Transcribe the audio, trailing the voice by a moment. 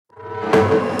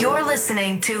You're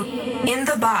listening to In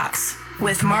the Box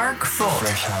with Mark Folt.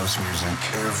 Fresh house music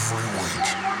every week.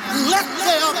 Let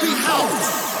there be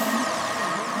house.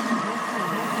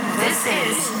 This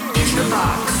is In the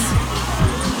Box.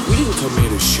 We didn't come here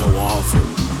to show off or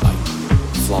like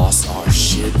floss our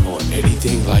shit or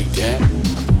anything like that.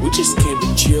 We just came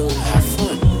to chill and have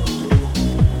fun.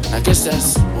 I guess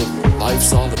that's what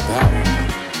life's all about.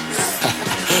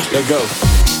 Let's go.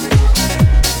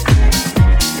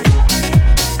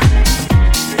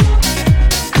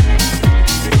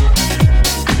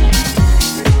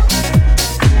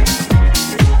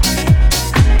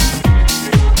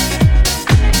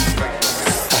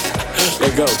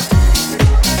 Let's go.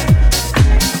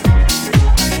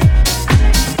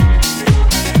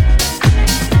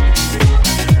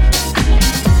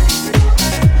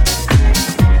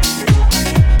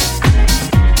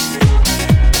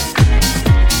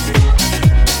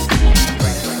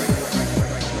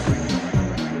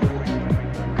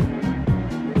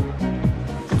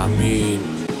 I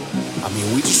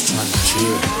mean, we just trying to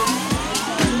chill.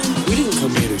 We didn't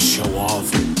come here to show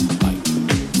off and like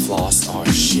floss our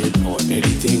shit or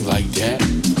anything like that.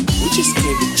 We just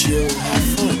came to chill and have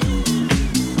fun.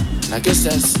 And I guess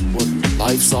that's what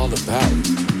life's all about.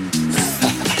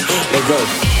 Let's go.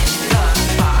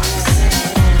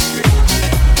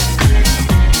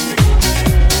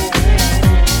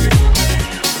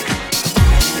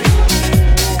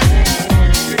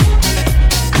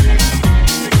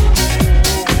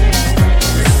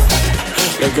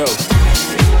 Let's go.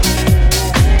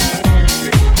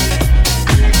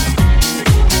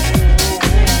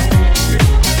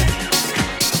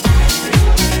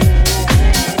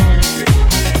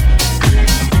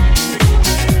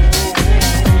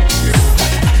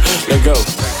 Let's go.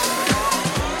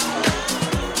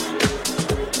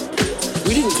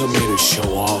 We didn't come here to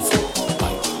show off or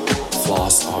like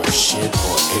floss our shit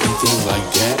or anything like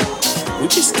that. We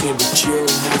just came to chill and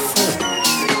have fun.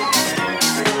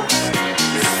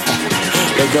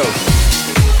 Let's go.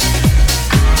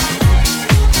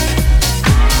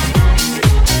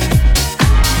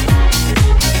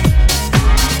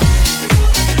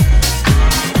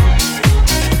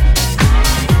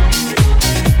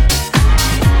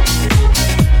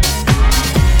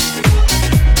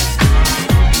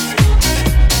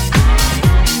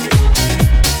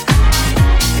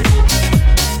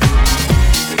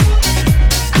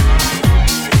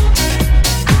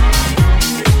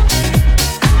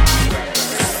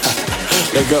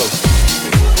 Let's go.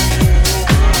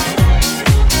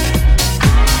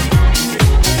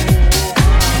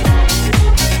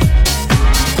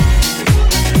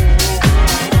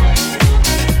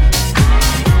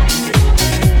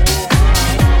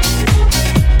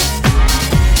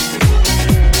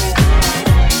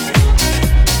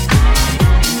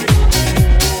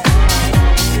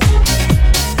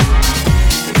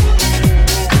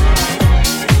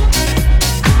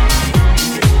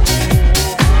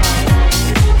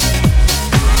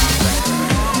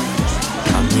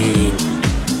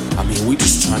 We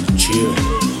just trying to chill.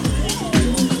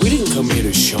 We didn't come here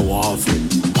to show off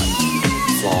and like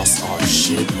floss our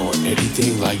shit or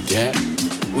anything like that.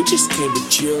 We just came to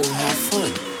chill and have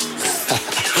fun.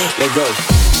 Let's go.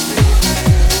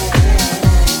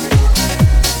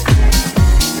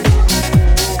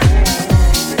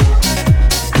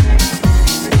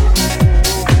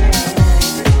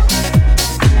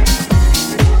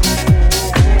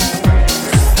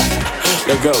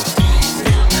 Let's go.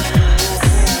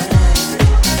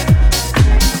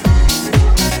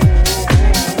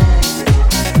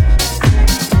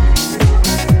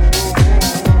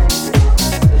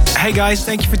 Hey guys,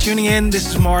 thank you for tuning in. This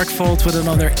is Mark Folt with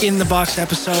another In The Box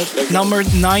episode, number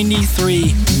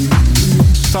 93.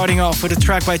 Starting off with a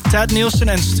track by Ted Nielsen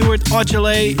and Stuart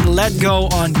Ojale, Let Go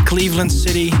on Cleveland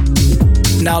City.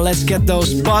 Now let's get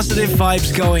those positive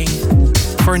vibes going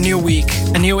for a new week.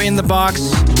 A new In The Box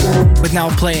with now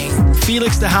playing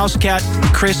Felix the House Cat,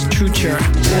 Chris Trucher.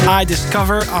 I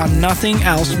Discover on Nothing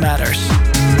Else Matters.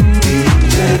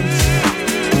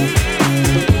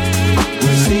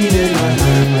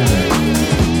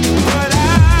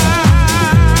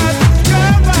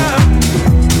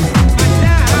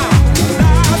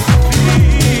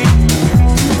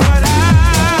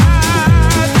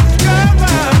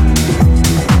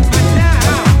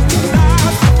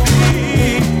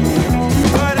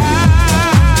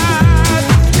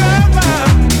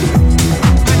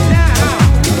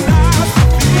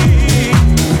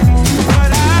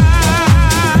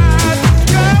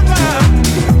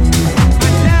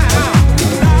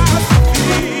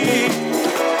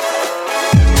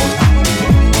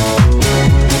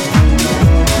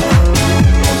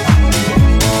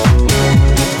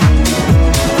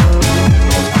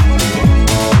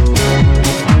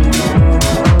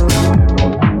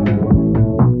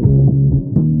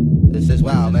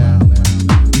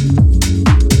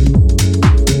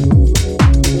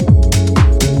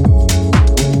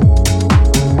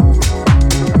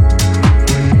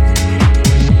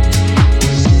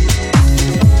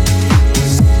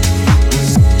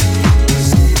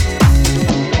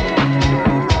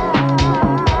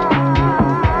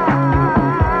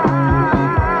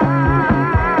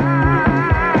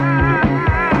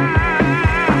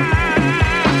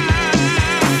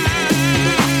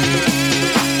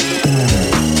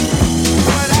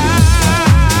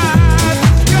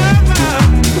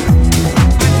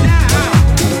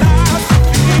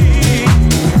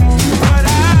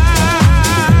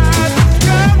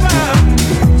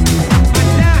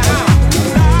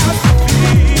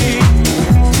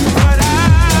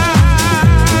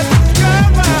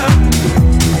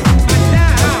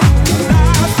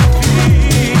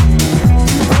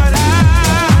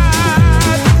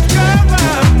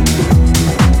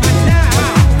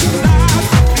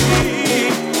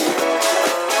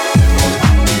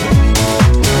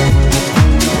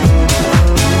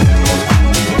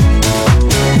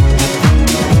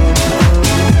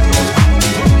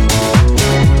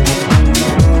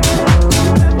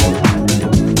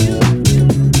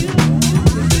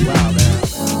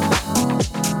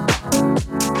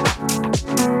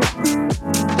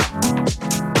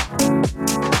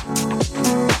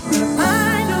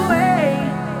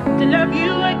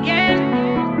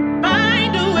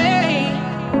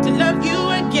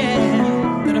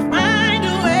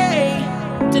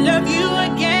 love you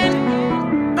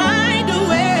again. Find a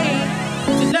way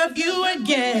to love you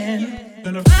again.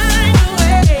 Gonna find a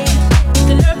way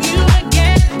to love you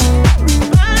again.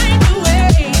 Find a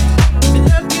way to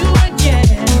love you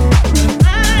again. Gonna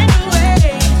find a way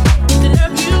to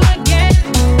love you again.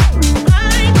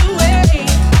 Find a way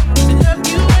to love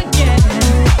you again.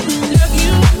 Love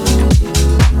you,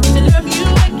 to love you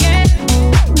again.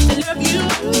 To love you,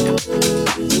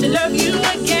 to love you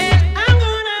again. I'm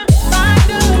gonna find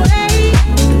a way.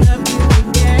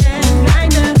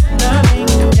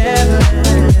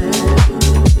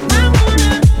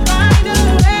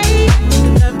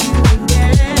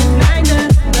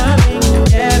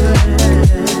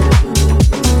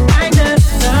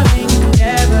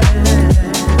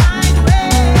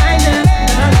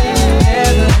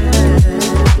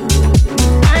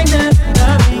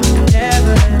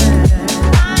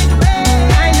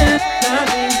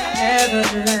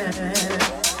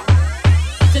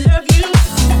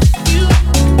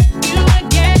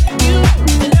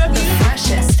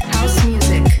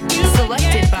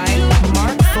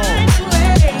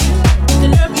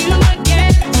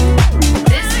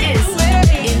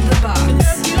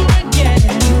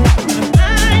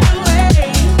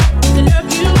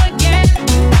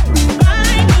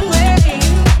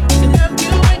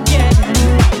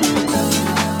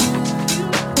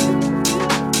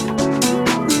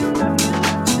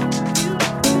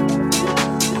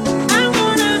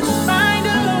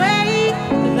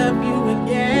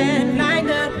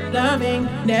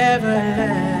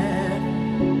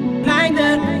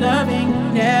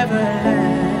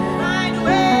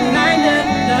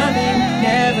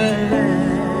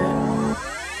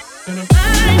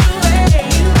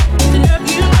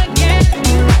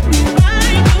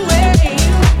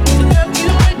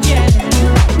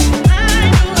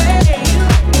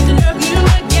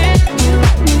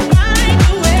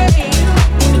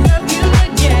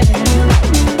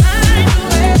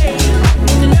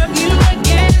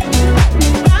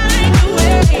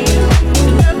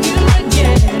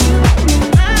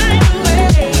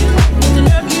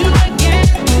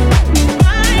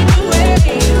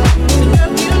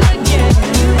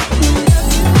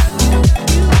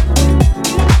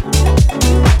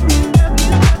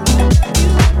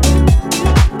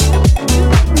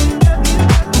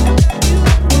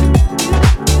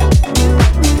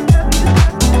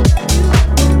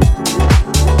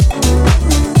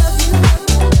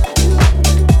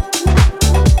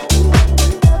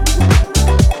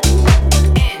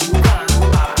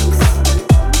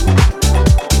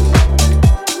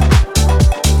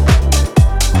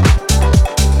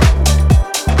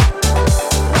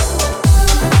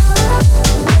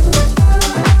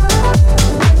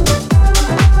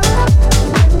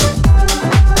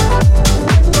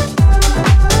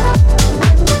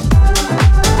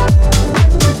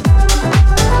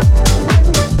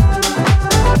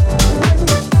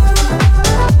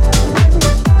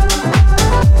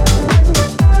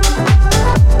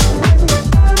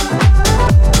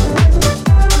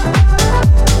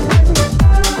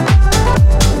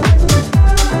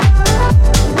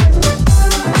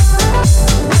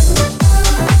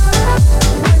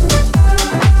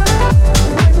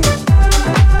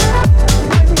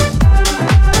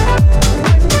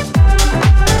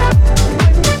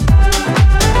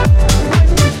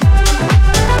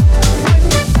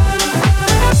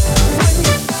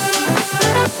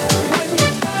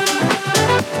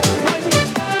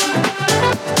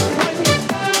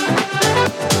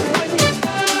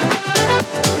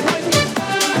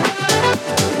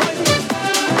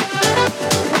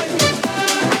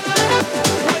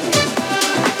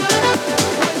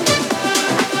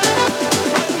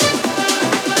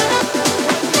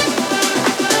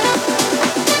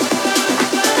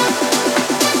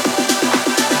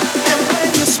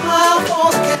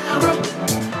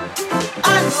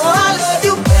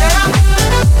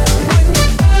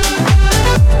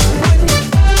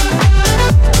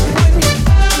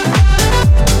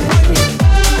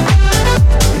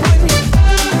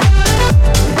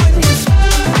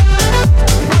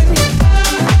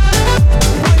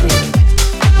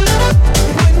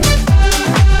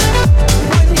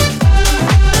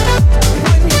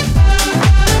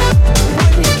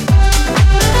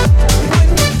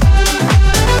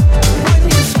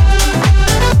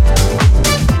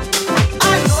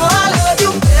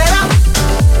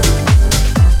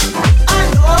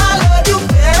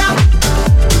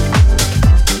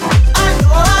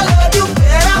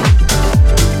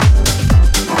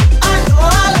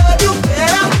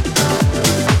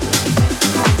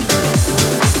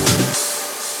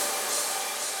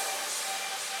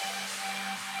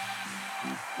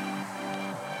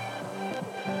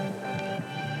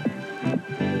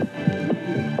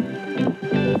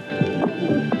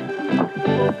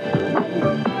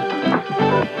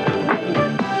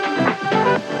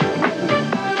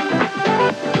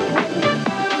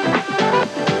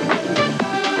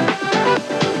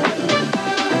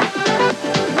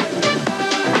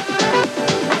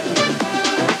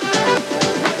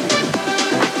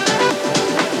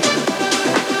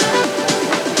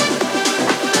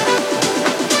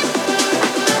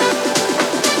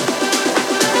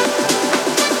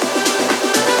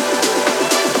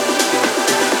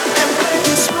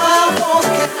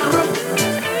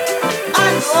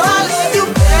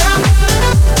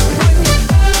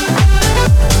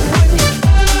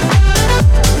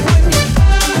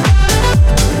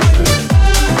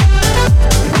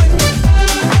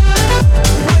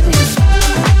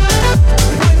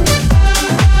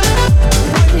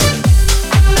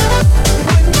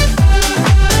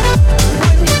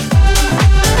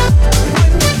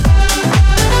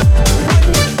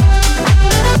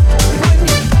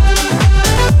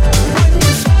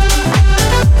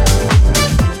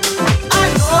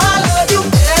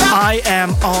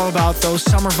 Those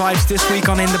summer vibes this week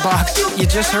on In The Box. You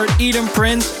just heard Eden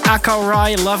Prince, Akao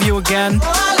Rai, Love You Again.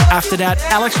 After that,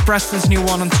 Alex Preston's new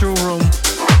one on True Room.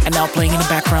 And now playing in the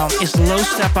background is Low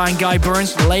Steppa and Guy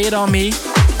Burns, Lay It On Me.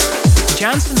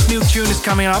 Jansen's new tune is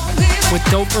coming up with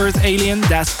Dope Earth Alien.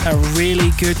 That's a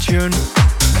really good tune.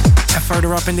 And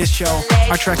further up in this show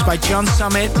are tracks by John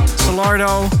Summit,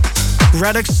 Solardo,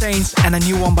 Redux Saints, and a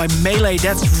new one by Melee.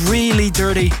 That's really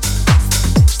dirty.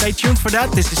 Stay tuned for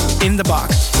that. This is In The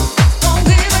Box.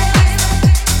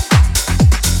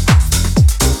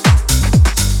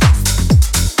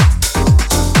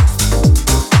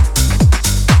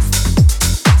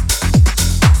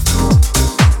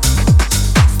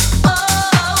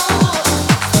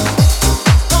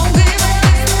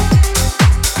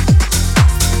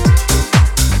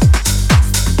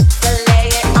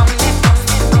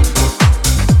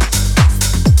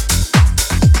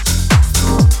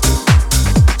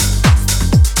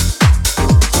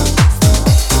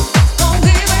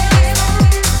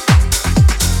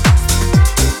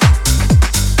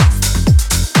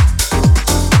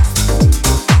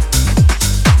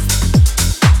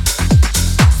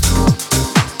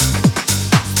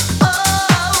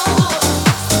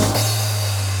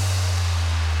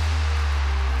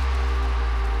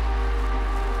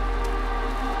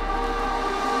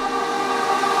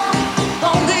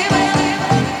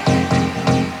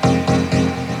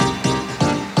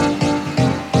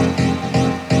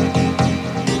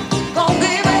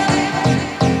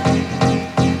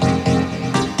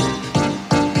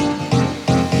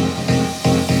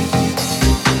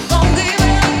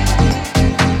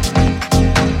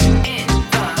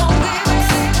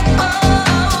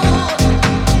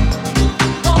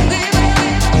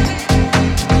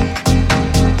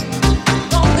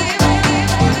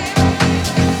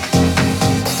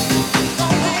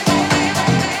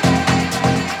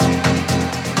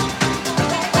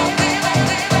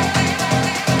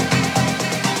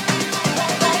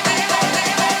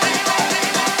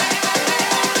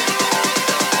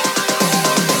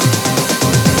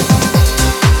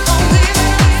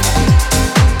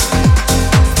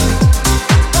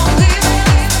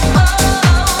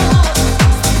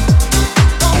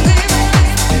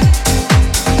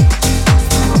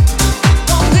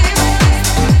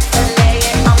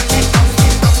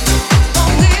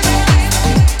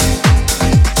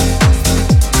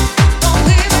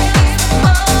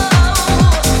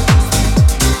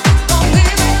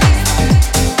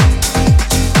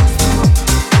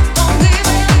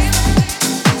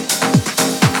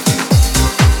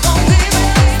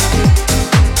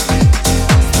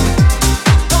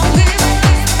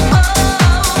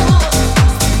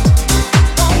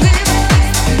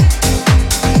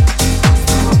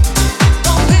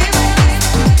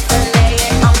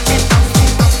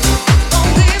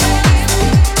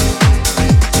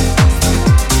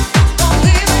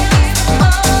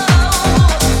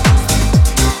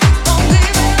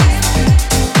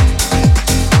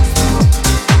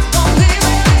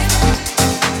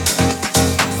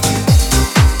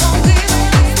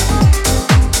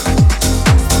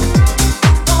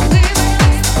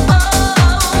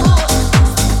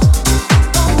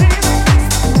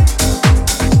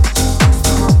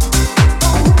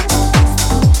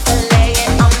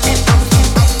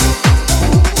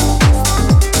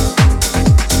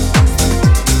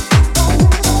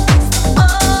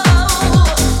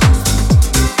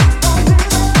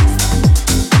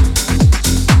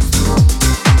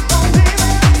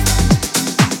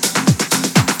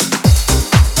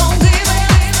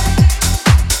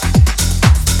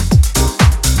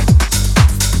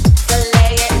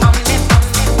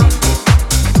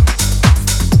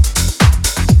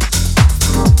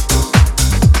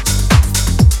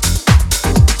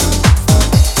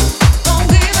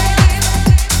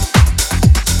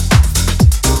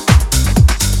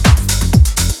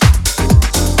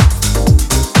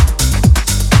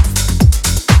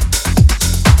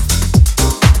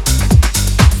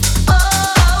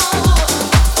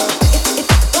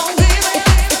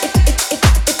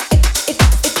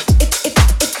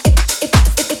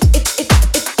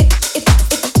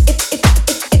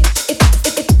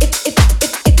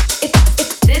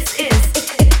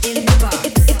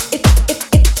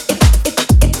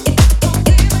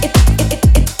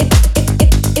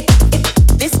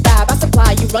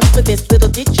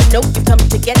 know you come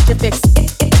to get your fix.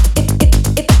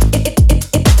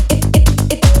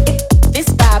 This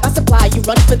vibe I supply, you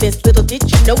run for this. Little did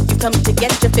you know you come to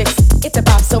get your fix. It's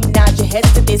about so nod your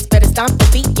heads to this. Better stomp your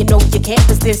feet, you know you can't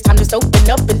resist. Time just open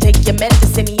up and take your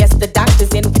medicine. Yes, the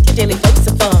doctor's in with your daily dose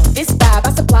of fun. This vibe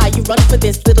I supply, you run for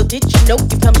this. Little did you know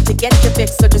you come to get your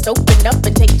fix. So just open up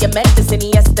and take your medicine.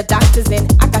 Yes, the doctor's in,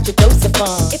 I got your dose of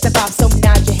fun. It's about so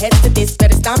nod your heads to this.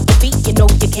 Better stomp your feet, you know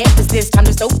you can't resist. Time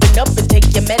just open up and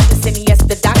take your medicine. Yes,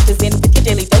 the doctor's in with your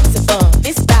daily dose of fun.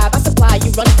 This vibe I supply,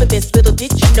 you run for this. Little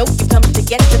did you know you come to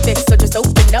get your fix. So just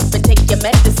open up and take your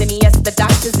medicine. Yes, the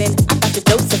doctor's in, I got your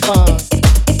dose of fun.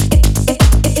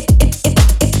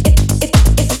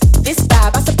 This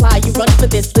vibe I supply, you run for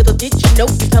this. Little did you know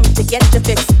you come to get your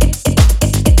fix.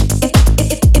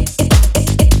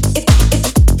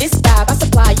 This vibe I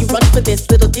supply, you run for this.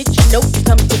 Little did you know you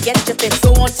come to get your fix.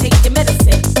 Go on, take your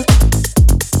medicine.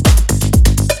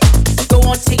 Go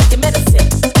on, take your medicine.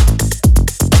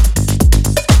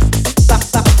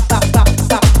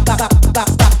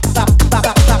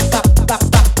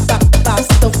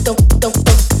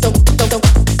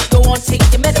 Go on, take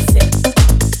your medicine.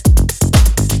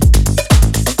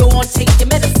 Go on, take your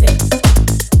medicine.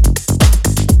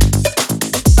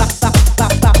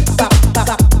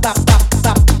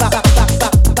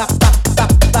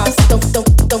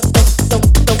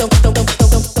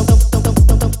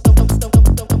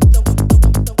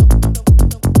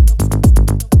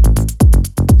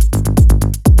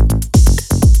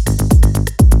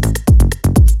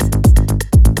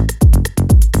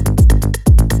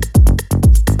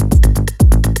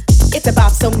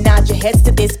 So nod your heads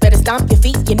to this. Better stomp your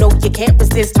feet, you know you can't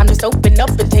resist. Time just open up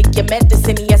and take your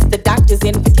medicine. Yes, the doctor's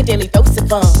in with your daily dose of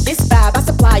fun. This vibe I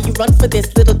supply, you run for this.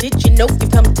 Little did you know you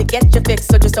come to get your fix.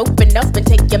 So just open up and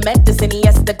take your medicine.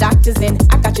 Yes, the doctor's in,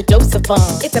 I got your dose of fun.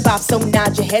 It's about so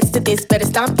nod your heads to this. Better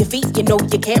stomp your feet, you know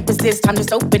you can't resist. Time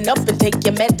just open up and take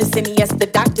your medicine. Yes, the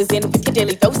doctor's in with your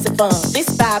daily dose of fun. This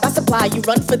vibe I supply, you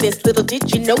run for this. Little did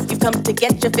you know you come to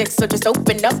get your fix. So just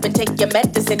open up and take your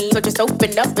medicine. So just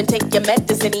open up and take your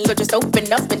medicine. So just open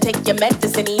up and take your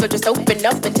medicine. So just open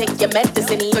up and take your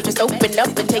medicine. So just open up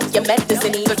and take your medicine.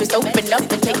 So just open up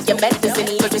and take your medicine.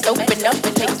 So just open up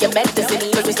and take your medicine.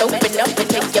 So just open up and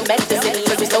take your medicine.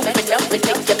 So just open up and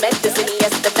take your medicine.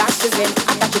 Yes, the doctor's in,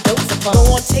 I got your dose of fun.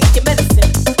 Go on, take your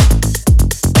medicine.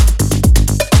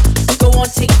 Go on,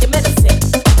 take your medicine.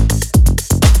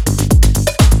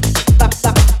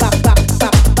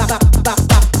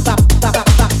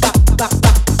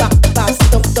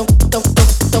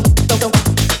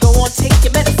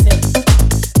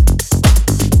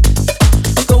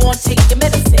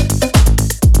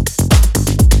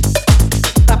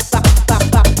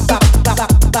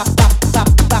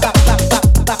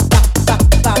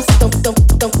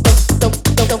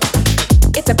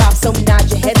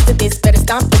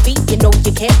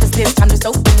 Time just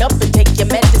open up and take your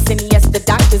medicine. Yes, the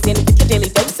doctor's in with your daily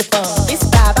dose of fun. This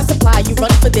vibe I supply, you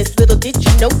run for this. Little did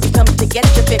you know you come to get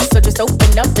your fix. So just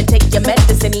open up and take your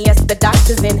medicine. Yes, the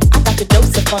doctor's in, I got your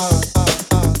dose of fun.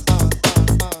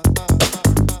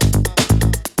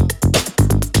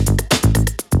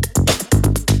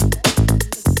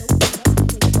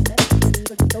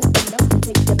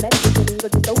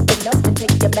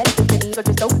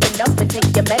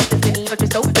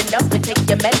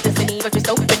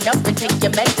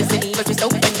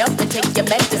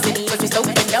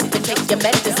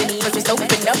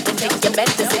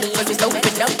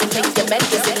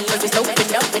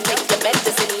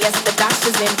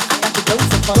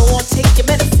 Go on, take your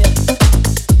medicine.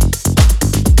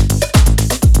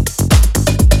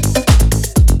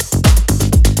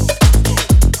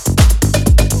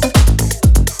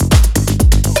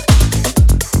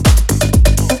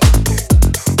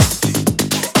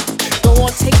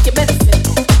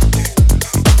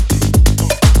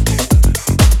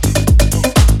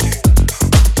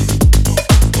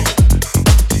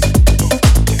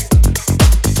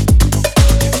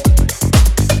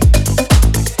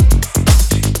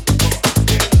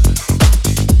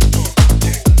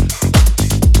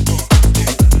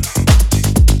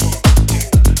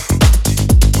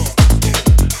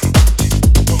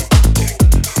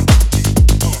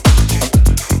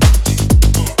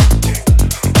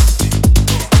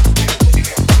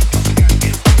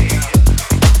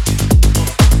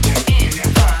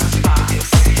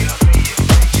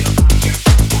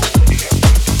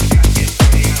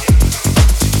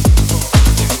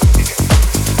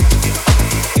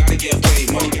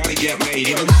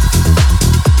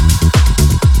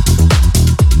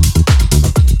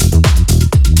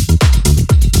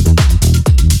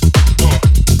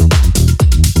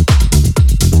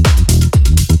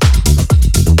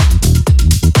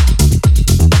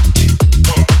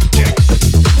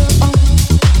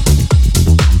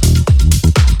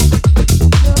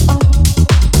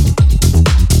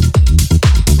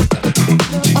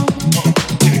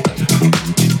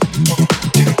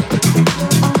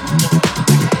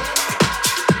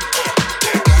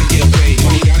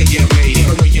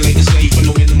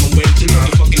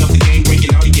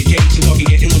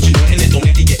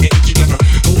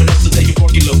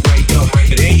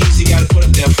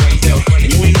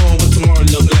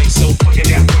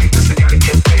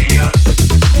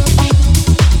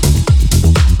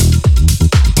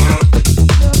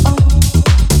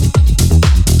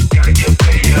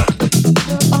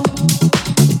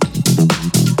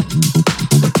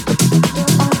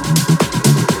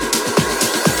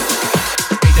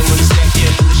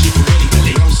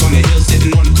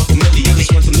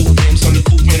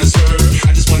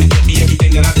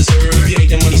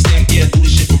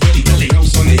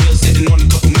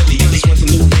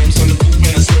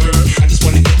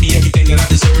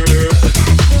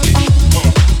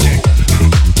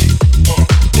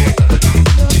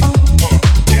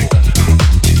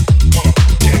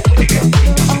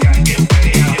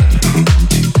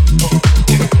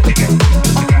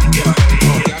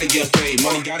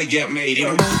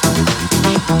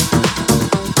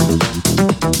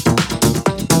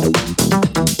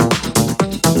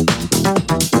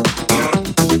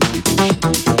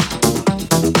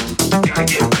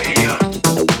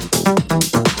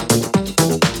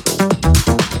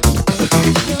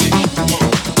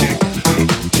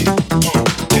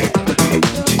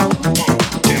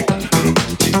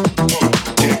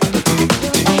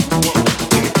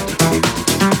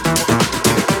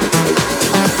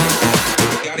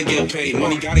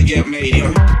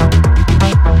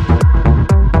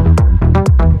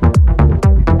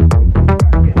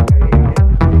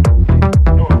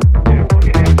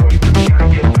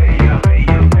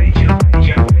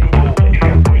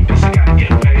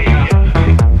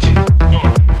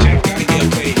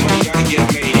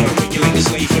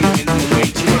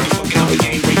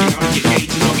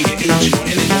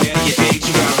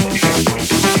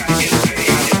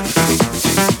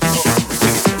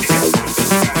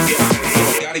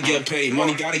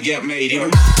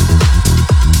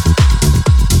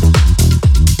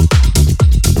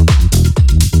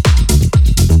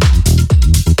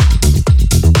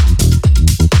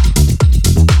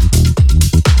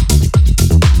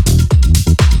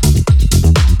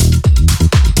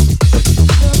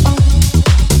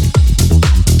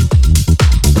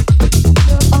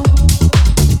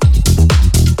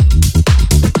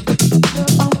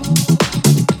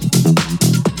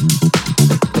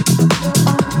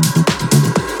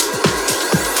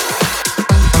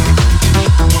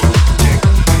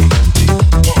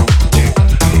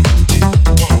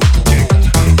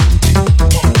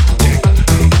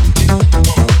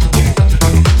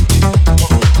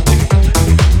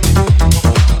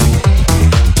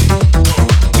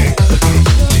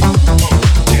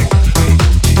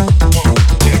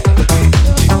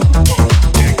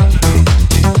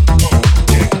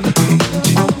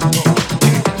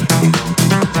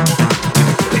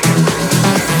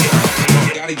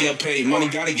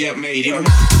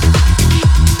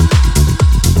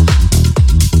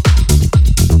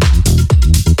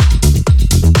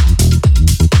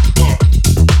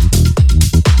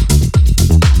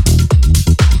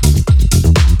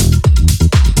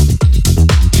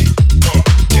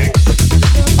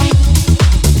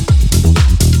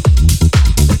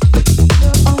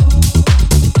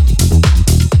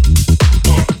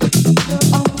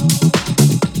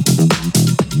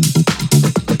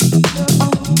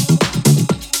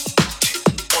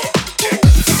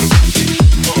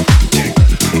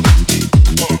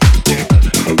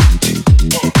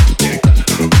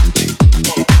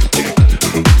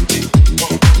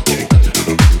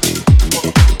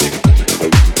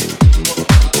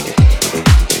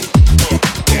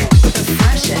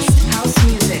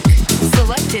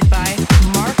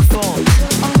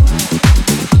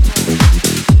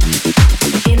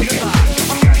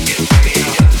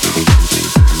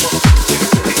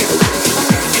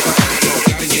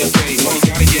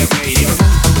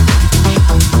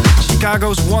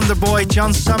 Chicago's Wonder Boy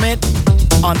John Summit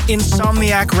on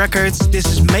Insomniac Records. This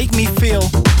is Make Me Feel.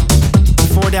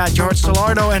 Before that, you heard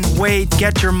Solardo and Wade,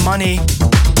 Get Your Money,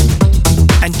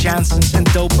 and Jansen's and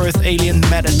Dope Earth Alien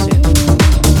Medicine.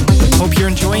 Hope you're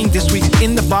enjoying this week's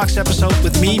In The Box episode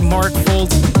with me, Mark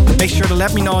Volt. Make sure to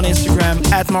let me know on Instagram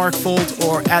at Mark Volt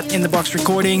or at In The Box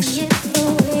Recordings.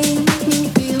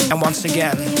 And once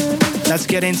again, let's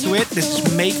get into it. This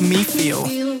is Make Me Feel.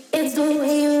 It's the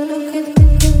way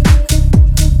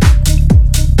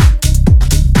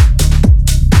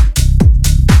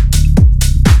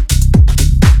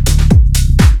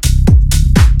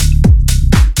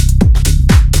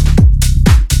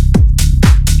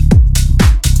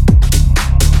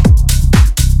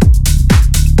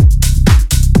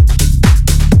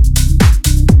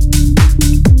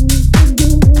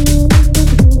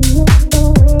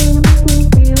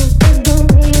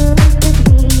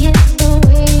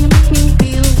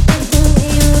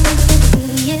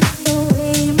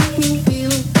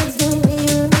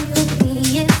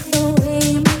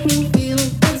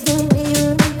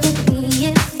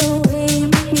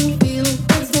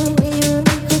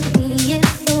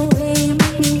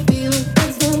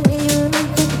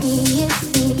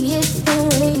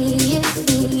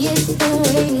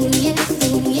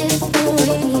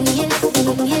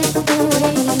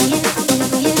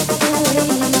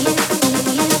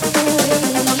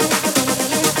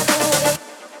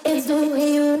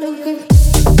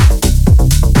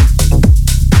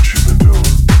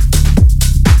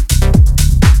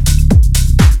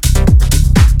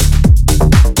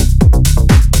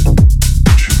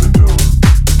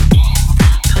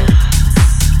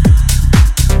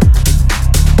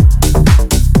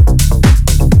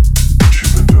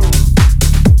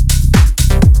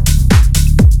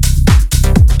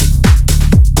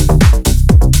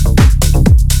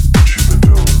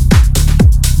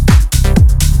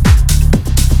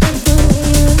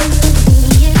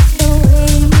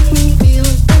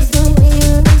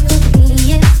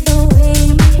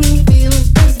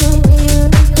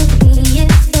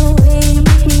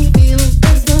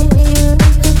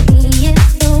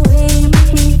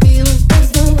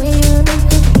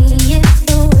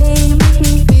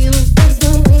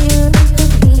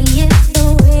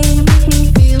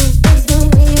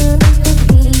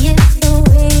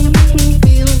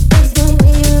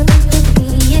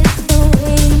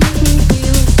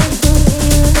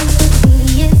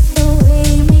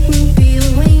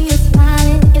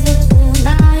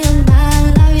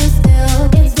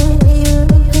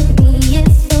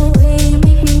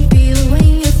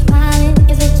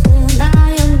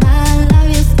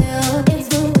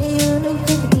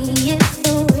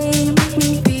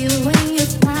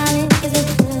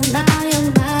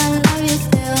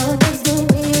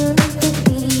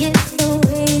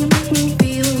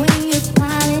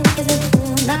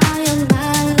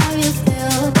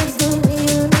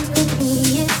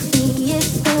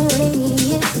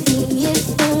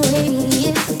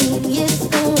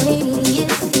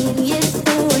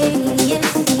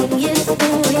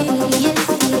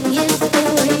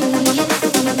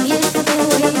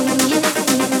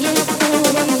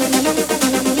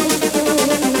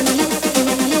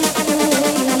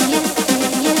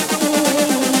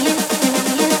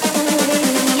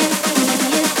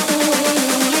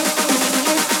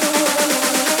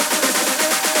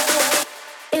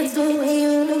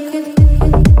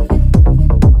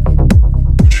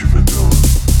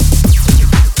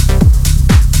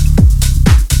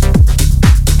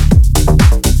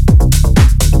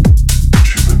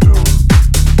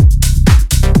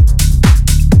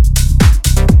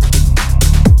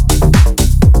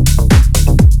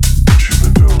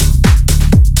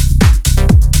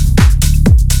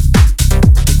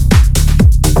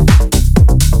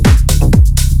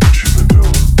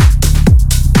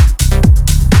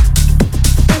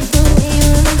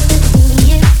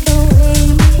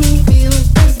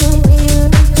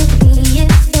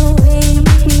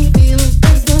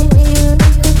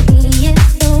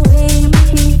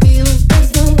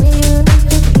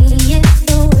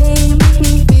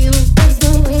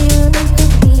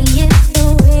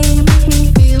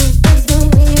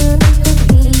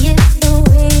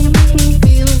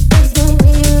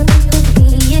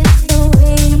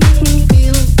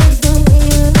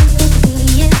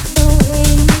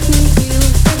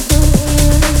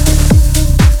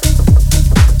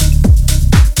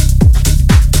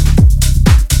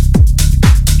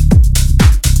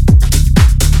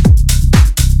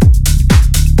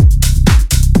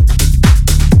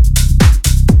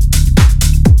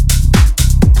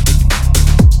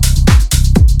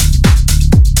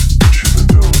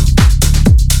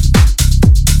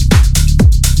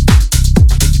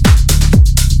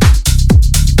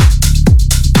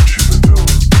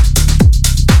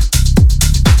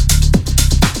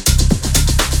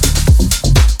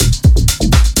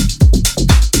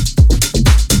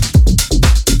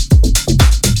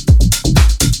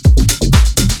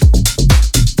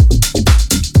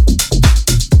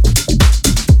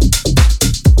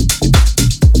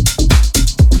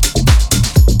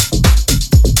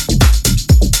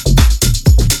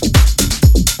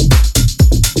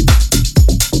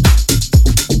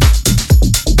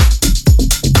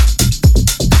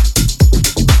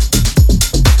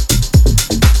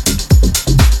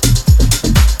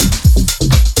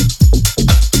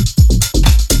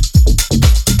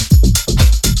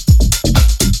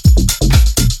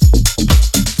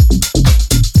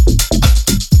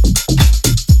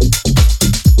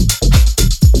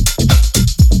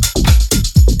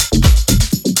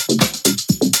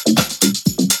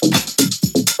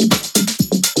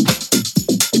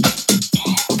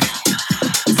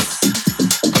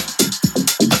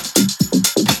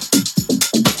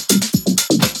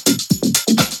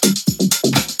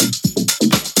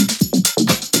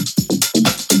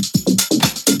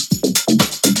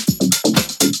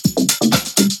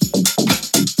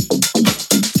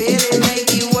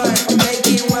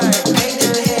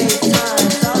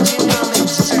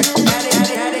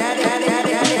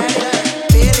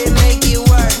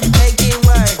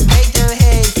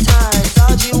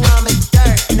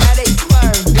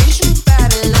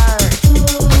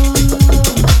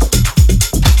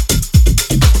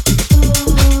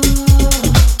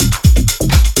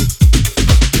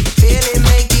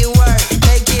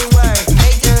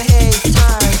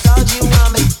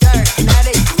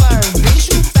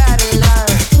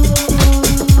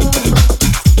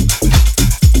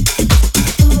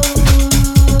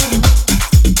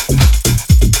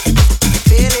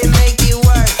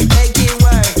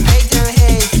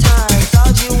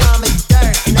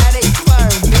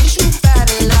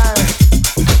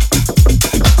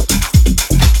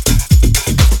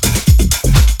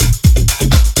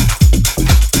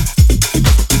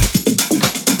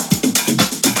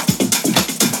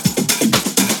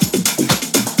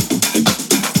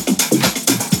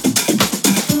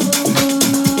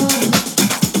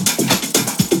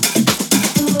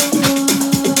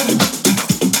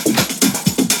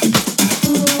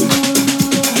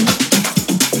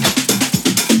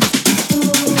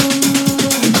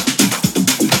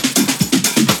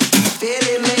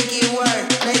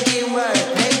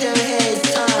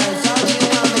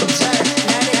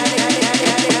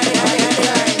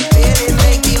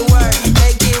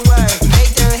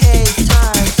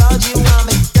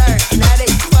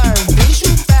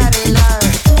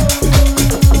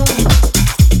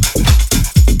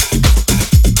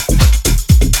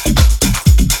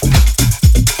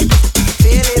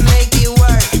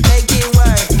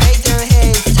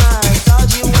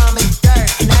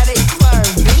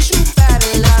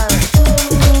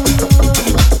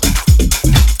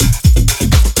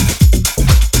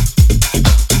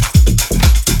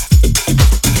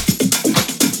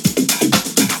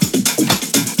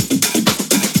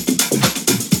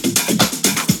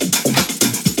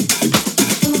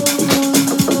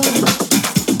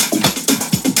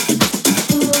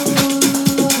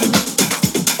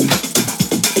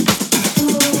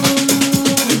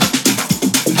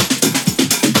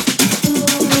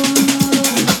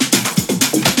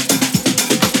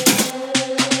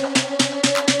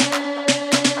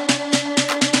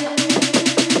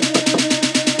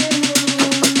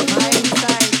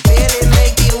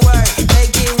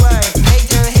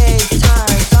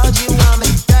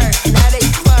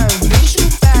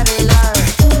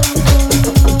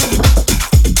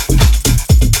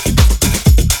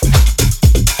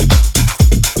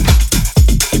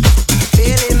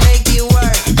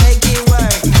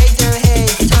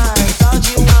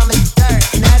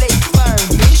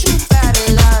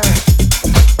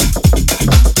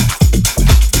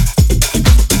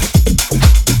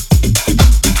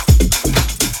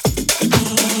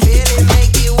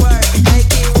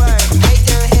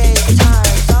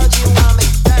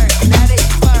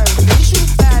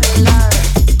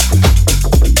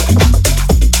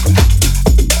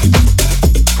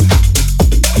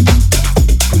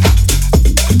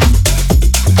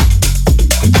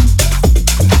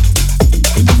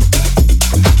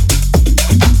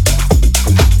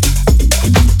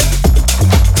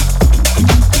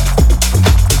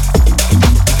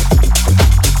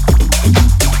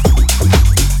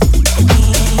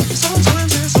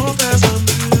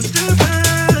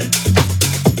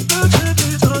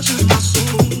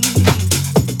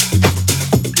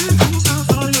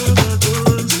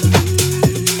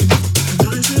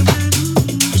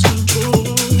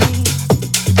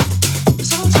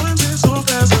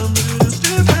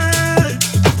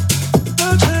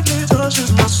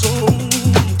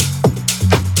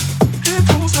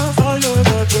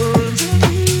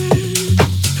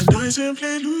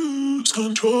simply lose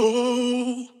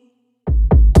control.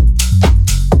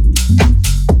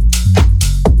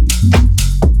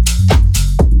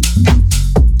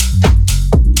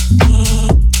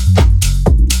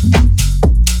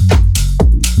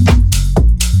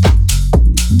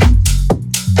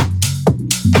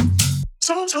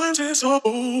 Sometimes it's a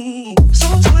boo,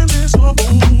 sometimes it's a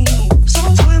boo,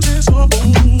 sometimes it's a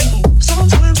boo,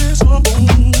 sometimes it's a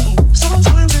boo,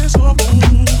 sometimes it's a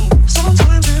boo,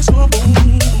 sometimes it's a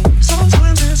boo,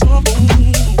 sometimes it's a boo,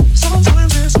 sometimes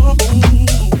it's a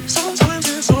boo, sometimes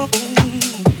it's a boo,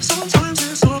 sometimes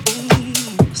it's a boo,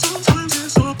 sometimes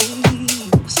it's a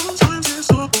boo, sometimes it's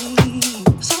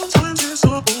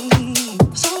a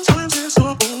boo, sometimes it's a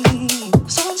boo,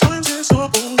 sometimes it's a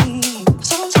boo,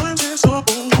 sometimes it's a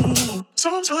boo.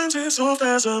 Sometimes it's soft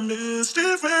as a misty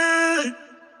rain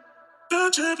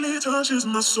that gently touches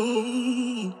my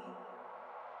soul.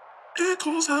 It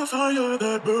cools the fire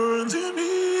that burns in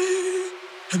me,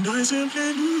 and I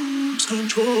simply lose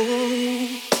control.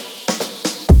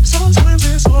 Sometimes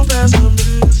it's soft as a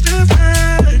misty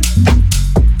rain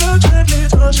that gently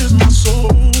touches my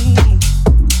soul.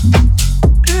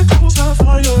 It cools the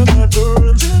fire that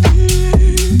burns in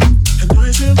me, and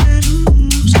I simply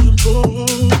lose control.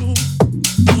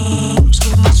 Lose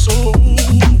my soul,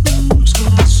 lose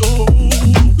my soul,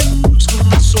 lose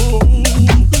my soul,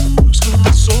 lose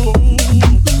my soul, lose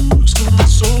my soul, lose my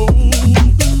soul,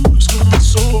 lose my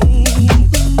soul,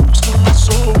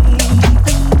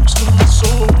 lose my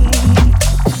soul.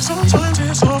 Sometimes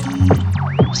it's soft,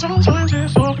 sometimes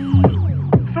it's soft, sometimes it's soft,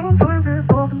 sometimes it's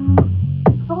soft.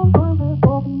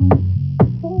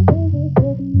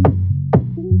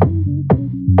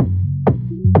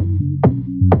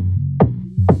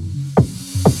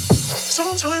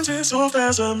 Sometimes it's soft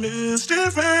as a misty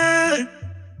rain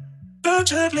that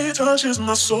gently touches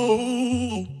my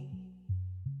soul.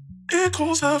 It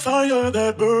cools the fire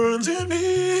that burns in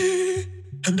me,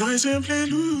 and I simply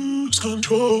lose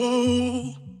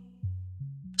control.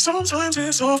 Sometimes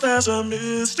it's soft as a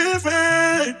misty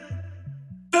rain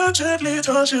that gently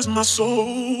touches my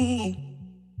soul.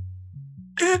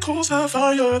 It cools the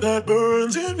fire that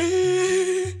burns in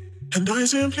me, and I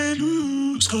simply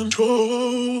lose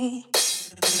control.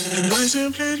 And I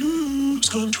simply lose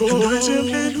control. And I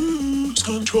simply lose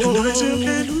control. And I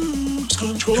simply lose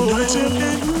control. And I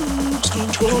simply lose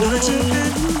control. And I simply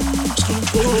lose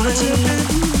control. And I simply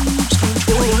lose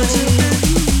control. And I simply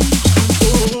lose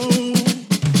control.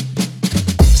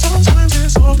 Sometimes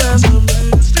it's soft as a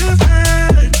misty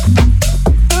rain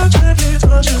that gently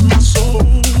touches my soul.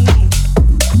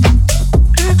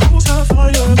 It cools the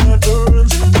fire that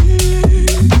burns in me,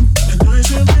 and I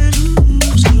simply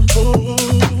lose control.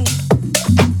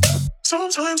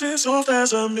 Sometimes it's soft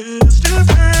as a misty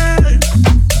rain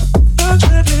that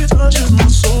gently touches my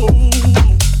soul.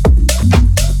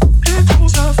 It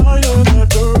cools the fire that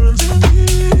burns in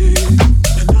me,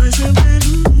 and I simply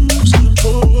lose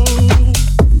control.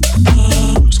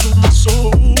 Lose my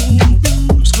soul,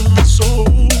 lose my soul,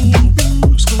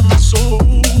 lose my soul,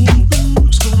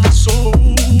 lose my soul,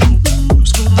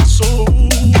 lose my soul,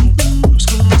 lose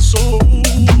my soul,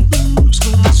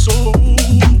 lose my soul,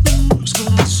 lose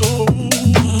my soul.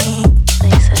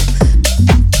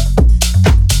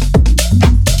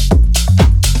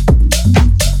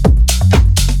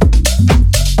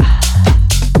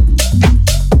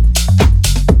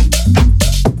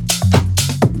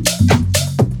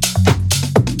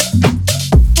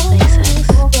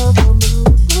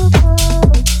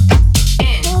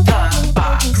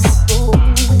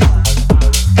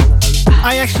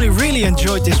 I actually really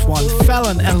enjoyed this one,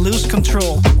 Fallon and Lose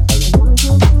Control.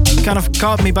 Kind of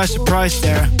caught me by surprise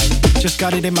there. Just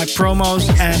got it in my promos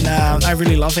and I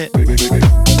really love it.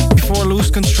 Before Lose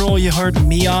Control you heard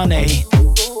Miane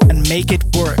and Make It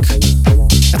Work.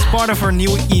 That's part of her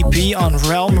new EP on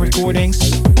Realm Recordings,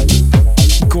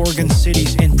 Gorgon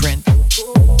City's imprint.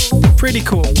 Pretty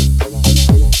cool.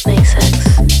 Makes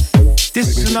sense.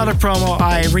 This is another promo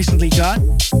I recently got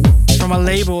from a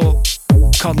label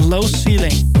called Low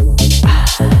Ceiling,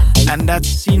 and that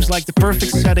seems like the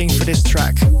perfect setting for this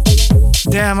track.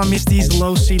 Damn, I miss these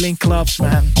low ceiling clubs,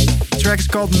 man. The track is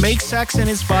called Make Sex and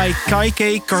it's by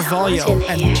Kaike Carvalho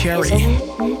and Cherry.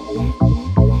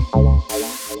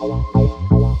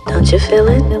 Don't you feel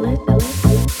it?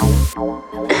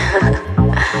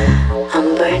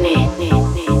 I'm burning.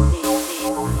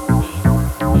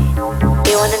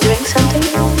 You wanna drink something?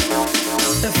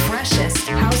 The freshest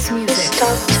house music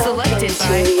Stop selected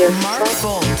by Mark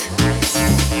Bolt.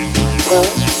 Well,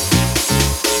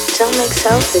 don't make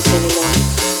selfies anymore.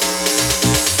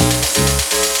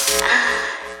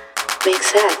 Make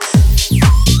sex.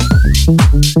 Stop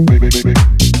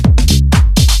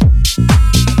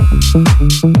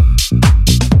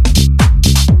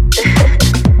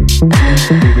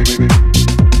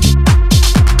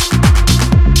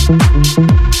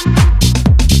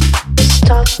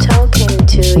talking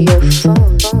to your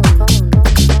phone.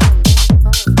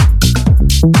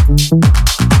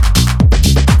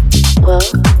 Well,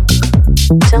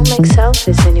 don't make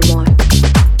selfies anymore.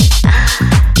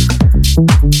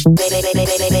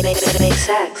 Make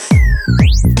sex.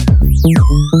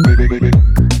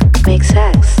 Make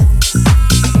sex.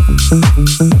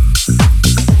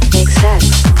 Make sex.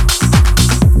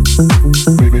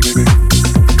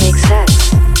 Make sex.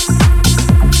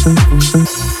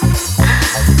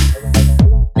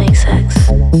 Make sex.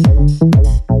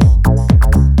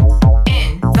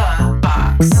 In the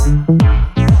box.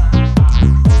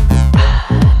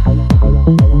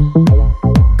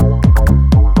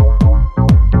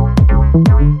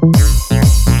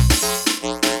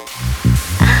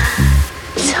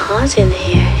 It's hot in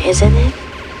here, isn't it?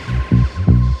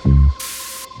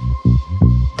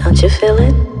 Don't you feel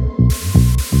it?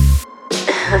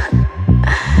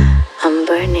 I'm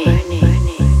burning.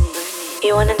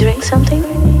 You wanna drink something?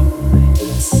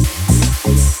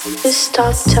 You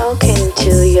stop talking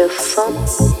to your phone.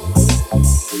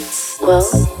 Well,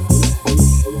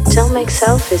 don't make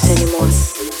selfies anymore.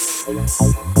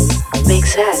 Make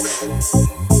sex.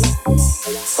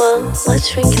 Well, let's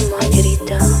drink a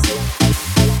margarita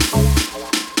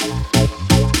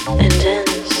and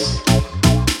dance.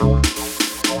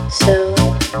 So,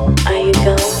 are you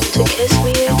going to kiss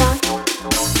me or not?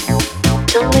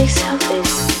 Don't make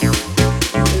selfies.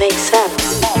 Make sex.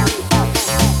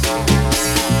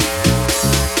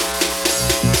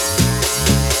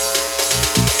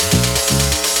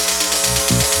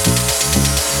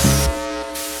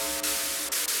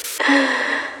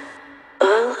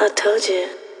 Well, I told you.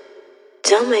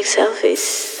 Don't make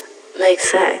selfies. Make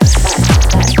sex.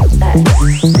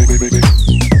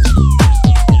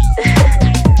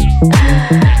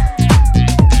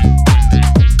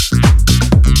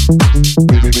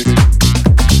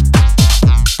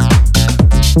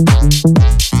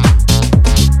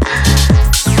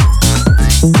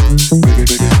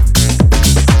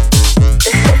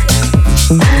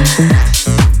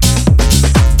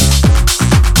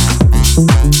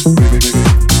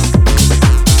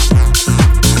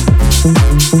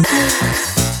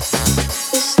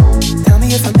 Tell me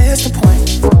if I missed the point.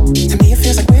 To me it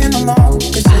feels like we're no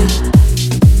longer safe.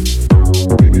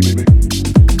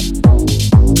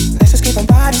 Let's just keep our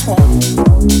bodies warm.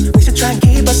 We should try and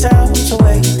keep ourselves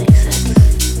away.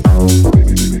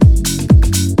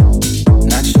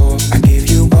 Not sure I give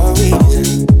you a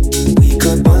reason we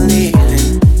could believe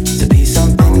in to be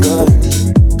something good.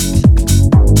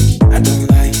 I don't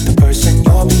like the person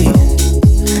you're being.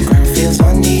 The ground feels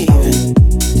uneven.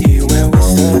 You where we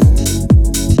stood.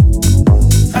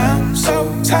 I'm so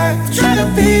tired of trying to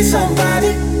be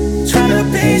somebody, trying to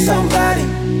be somebody,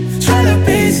 trying to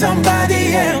be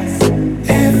somebody else.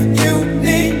 If you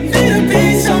need me to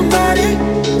be somebody,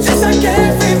 just like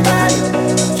everybody,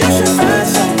 you should find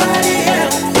somebody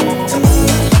else.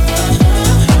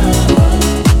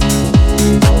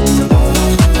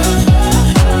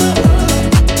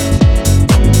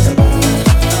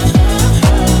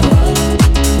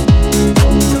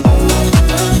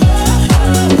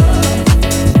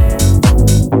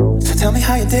 So tell me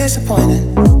how you're disappointed.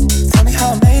 Tell me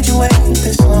how I made you wait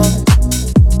this long.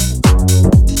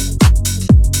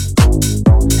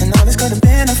 And all this could have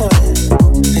been avoided,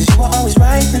 'cause you were always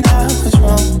right and I was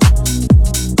wrong.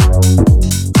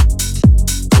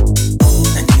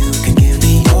 And you can give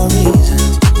me your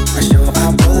reasons. I'm sure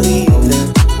I believe them.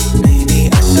 Maybe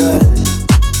I should.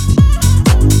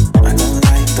 I don't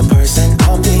like the person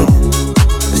I'm being.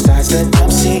 The sides that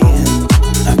I'm seeing,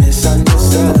 I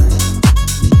misunderstood.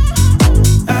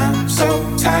 I'm so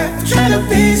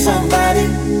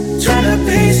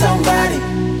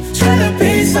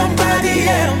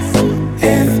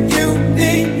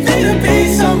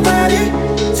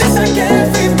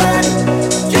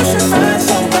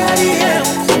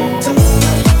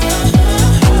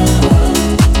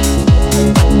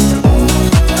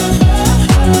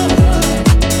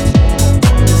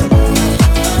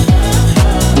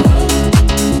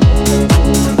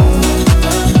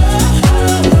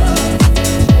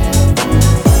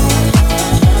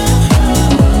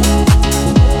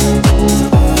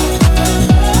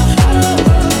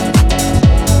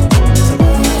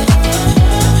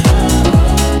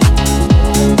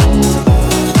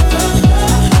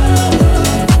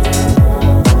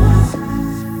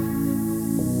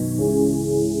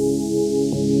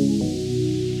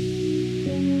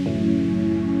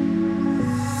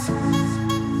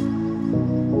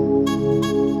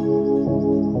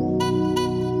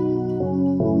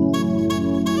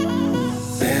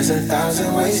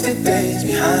 1,000 wasted days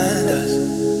behind us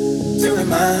to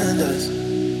remind us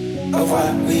of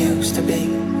what we used to be.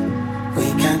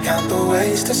 We can't count the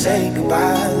ways to say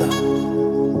goodbye,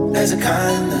 love. There's a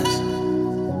kindness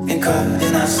in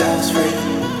cutting ourselves free.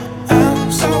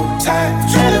 I'm so tired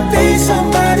of trying to be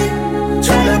somebody,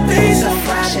 trying to be somebody,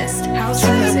 Freshest house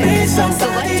trying to be music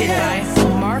somebody selected else. by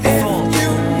Mark Folt. If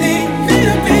you need me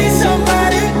to be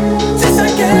somebody, just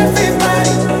like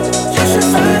everybody, you should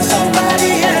find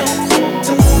somebody else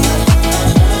to love.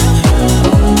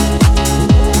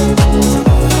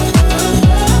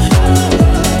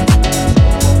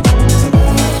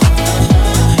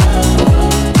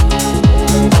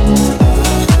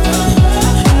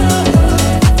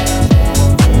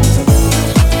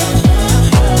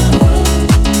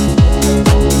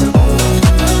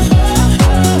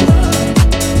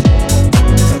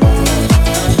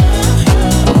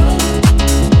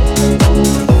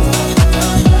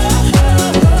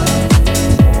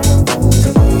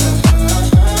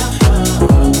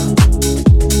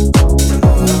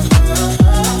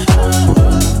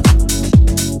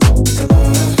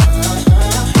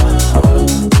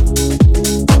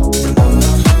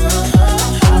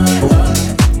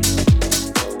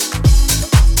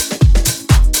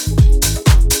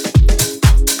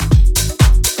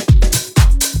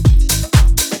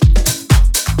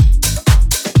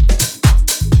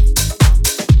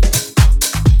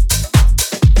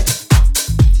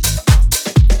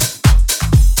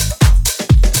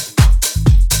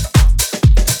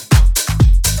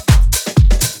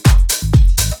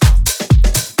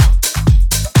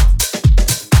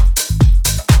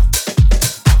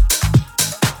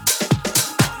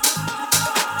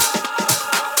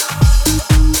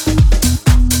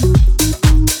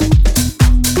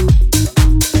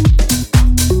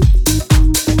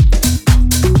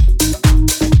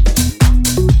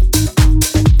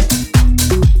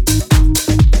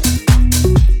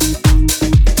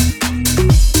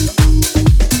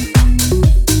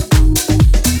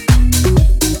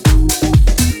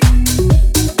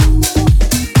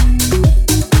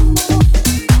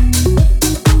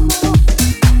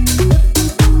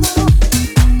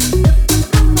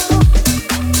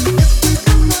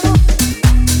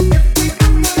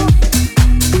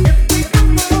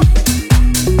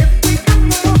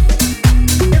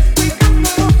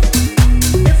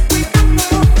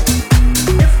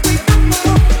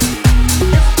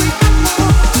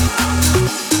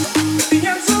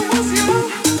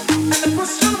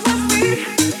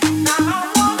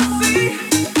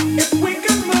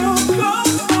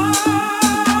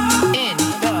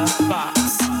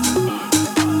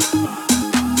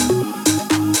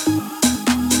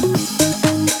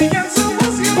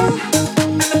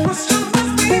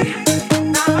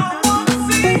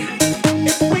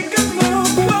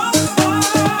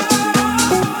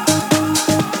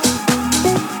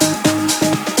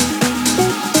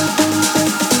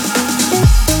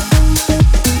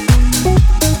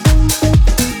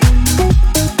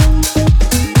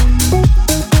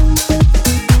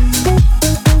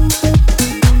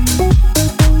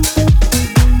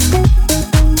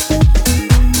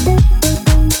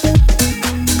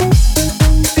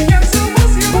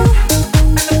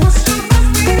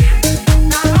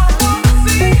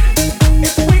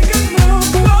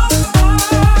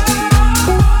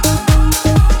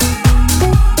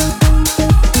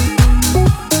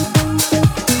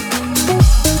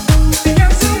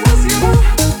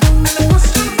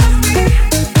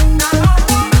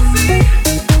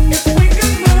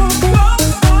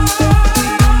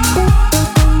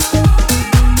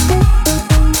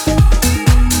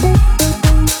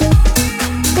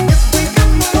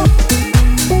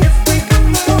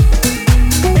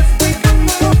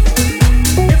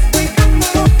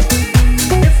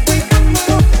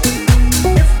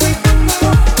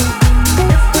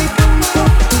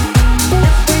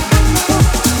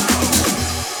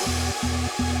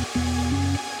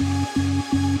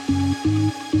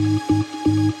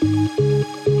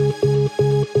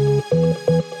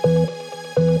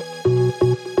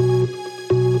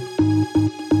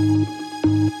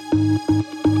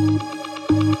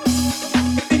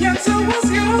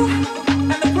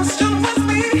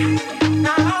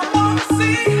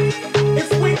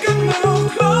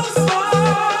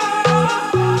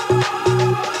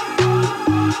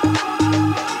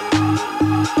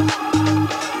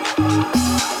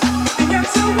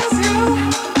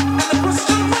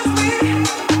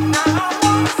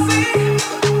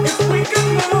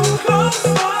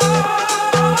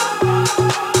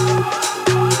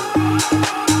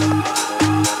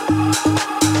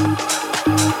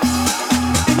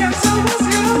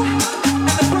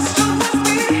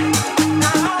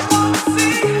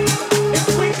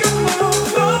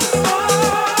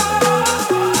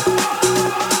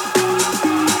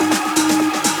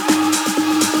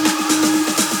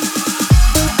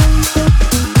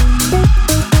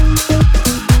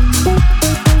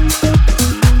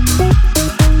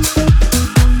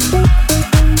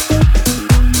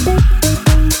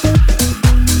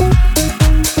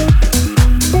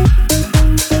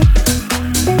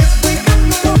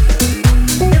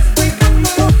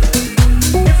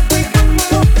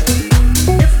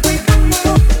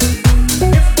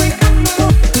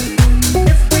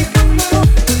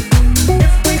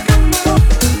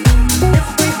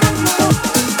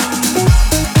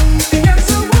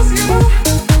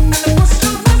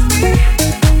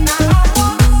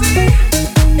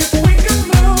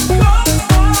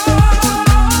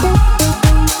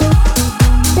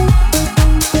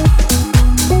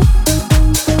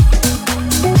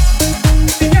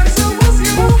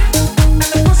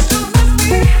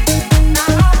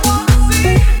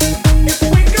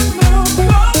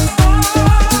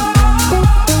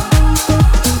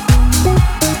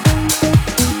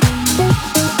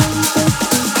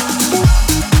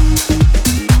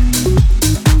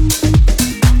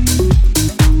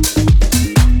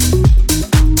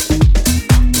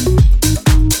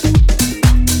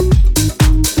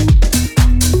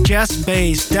 Jazz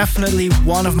Bass, definitely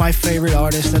one of my favorite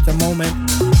artists at the moment.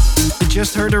 You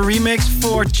just heard a remix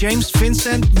for James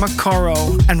Vincent,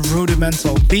 Macaro and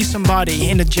Rudimental, Be Somebody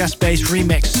in the Jazz Bass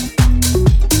remix.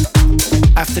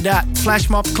 After that, Flash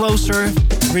Mob Closer,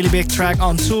 really big track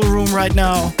on Tool Room right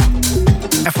now.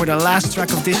 And for the last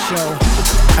track of this show,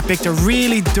 I picked a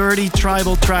really dirty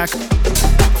tribal track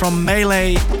from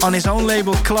Melee on his own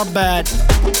label Club Bad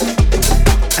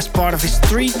as part of his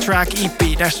 3-track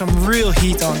EP. There's some real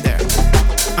heat on there.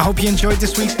 I hope you enjoyed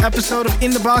this week's episode of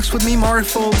In The Box with me, Mark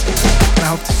Folt, and I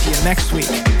hope to see you next week.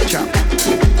 Ciao.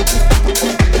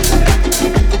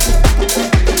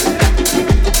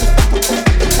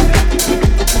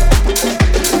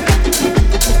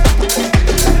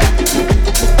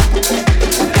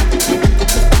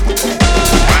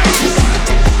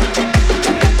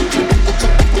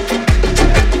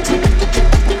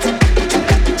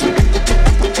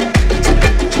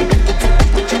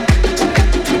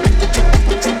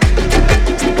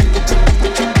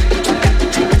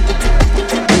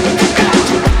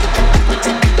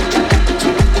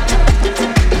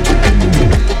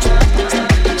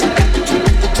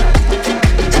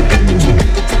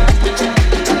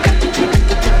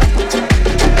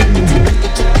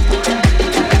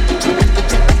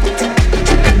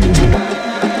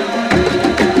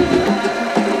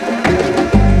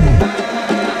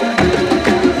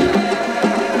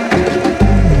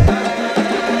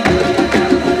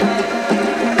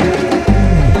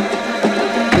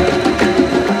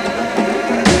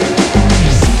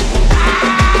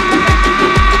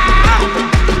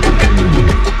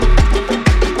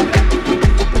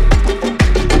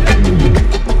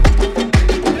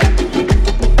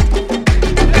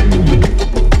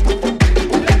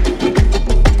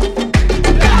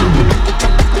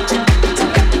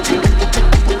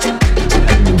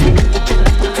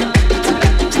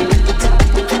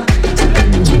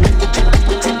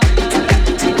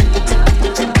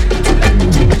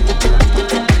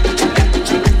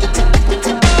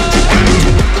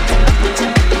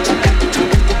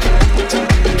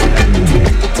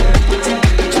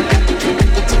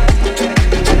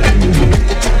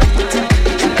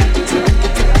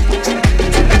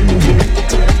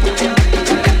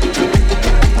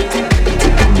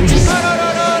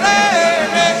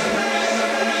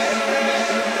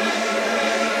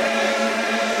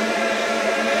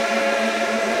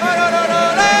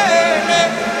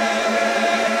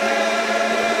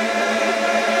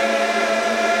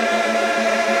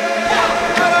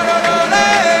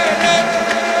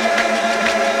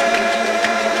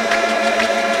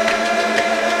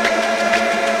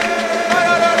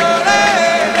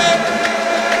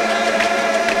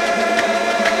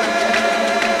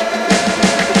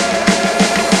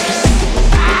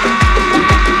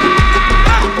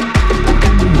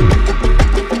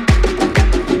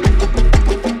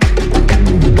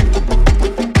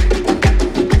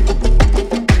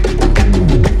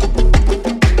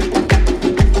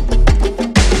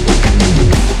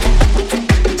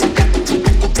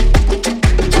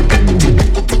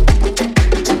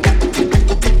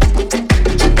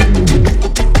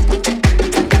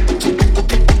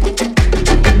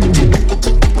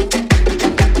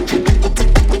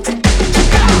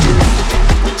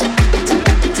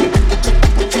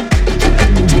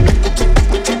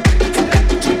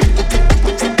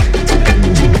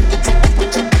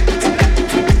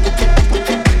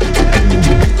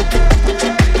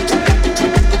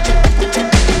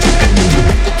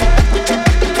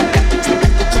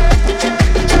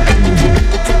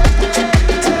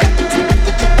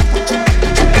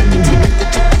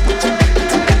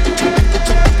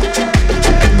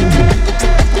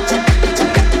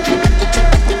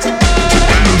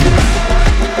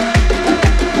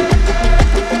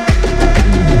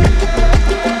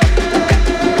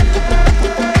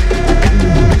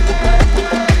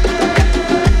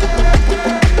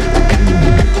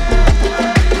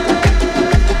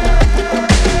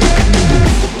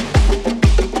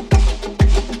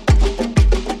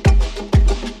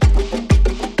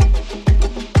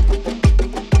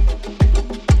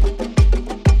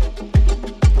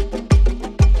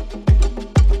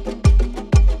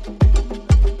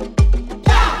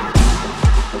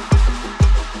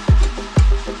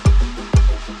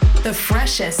 The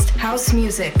freshest house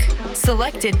music,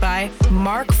 selected by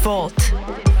Mark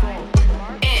Folt.